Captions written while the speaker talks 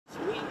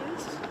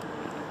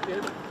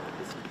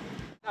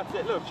That's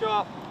it, look,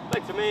 sharp,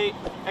 leg to me,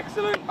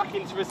 excellent, back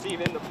into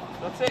receiving the pass.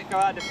 That's it, go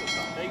out different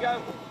side. There you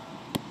go.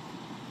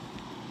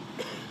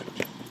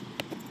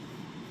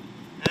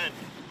 And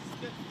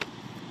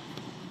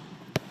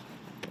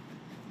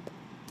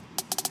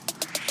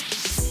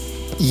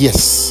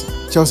yes,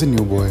 Chelsea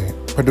new boy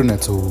Pedro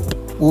Neto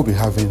will be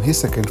having his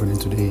second training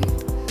today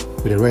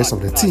with the rest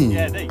of the team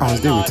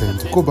as they return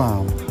to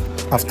Cobham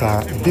after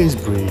a day's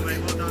break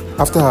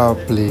after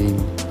playing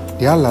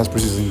their last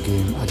preseason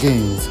game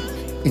against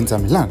Inter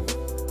Milan.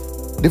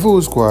 The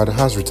full squad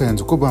has returned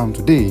to Cobham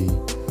today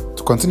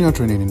to continue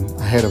training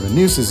ahead of the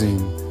new season,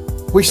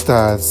 which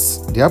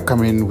starts the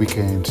upcoming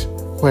weekend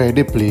where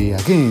they play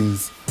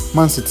against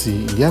Man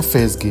City in their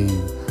first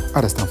game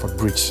at the Stamford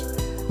Bridge.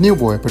 New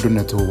boy Pedro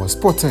Neto was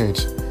spotted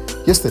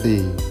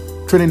yesterday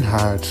training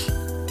hard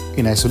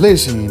in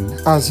isolation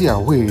as he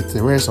awaits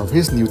the rest of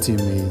his new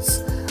teammates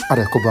at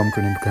the Cobham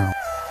training ground.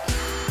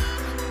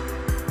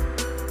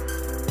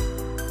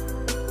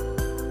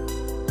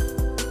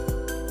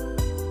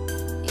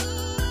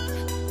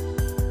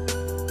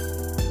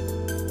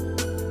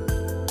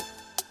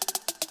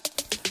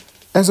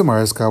 Enzo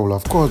Maresca will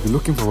of course be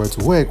looking forward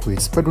to work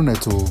with Pedro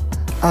Neto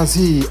as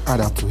he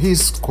adapts to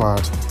his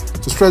squad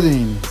to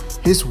strengthen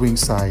his wing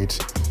side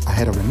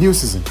ahead of the new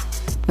season.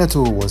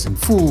 Neto was in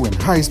full and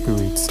high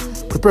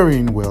spirits,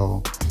 preparing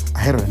well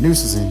ahead of the new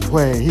season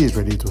where he is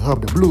ready to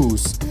help the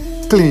Blues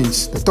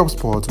clinch the top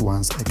spot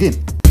once again.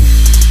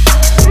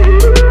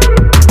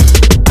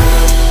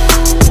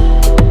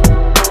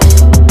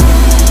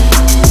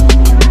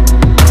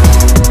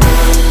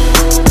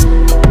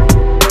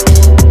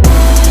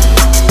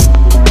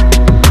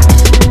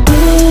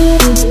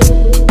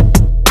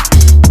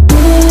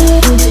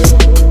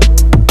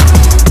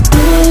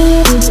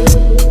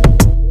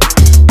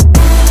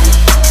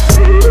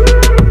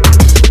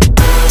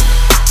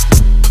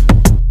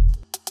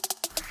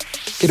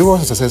 It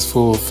was a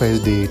successful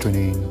first day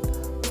training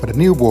for the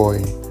new boy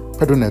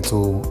Pedro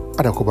Neto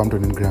at the Cobham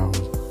training ground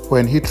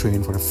when he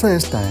trained for the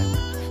first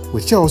time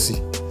with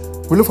Chelsea.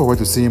 We look forward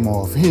to seeing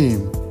more of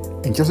him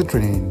in Chelsea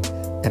training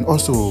and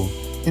also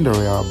in the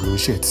Royal Blue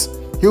shirts.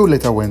 He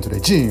later went to the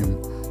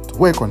gym to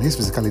work on his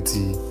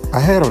physicality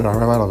ahead of the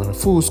arrival of the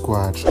full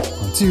squad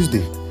on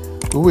Tuesday.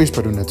 We wish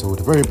Pedro Neto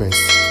the very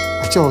best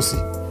at Chelsea,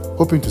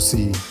 hoping to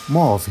see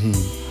more of him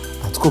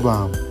at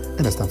Cobham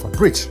and the Stamford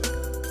Bridge.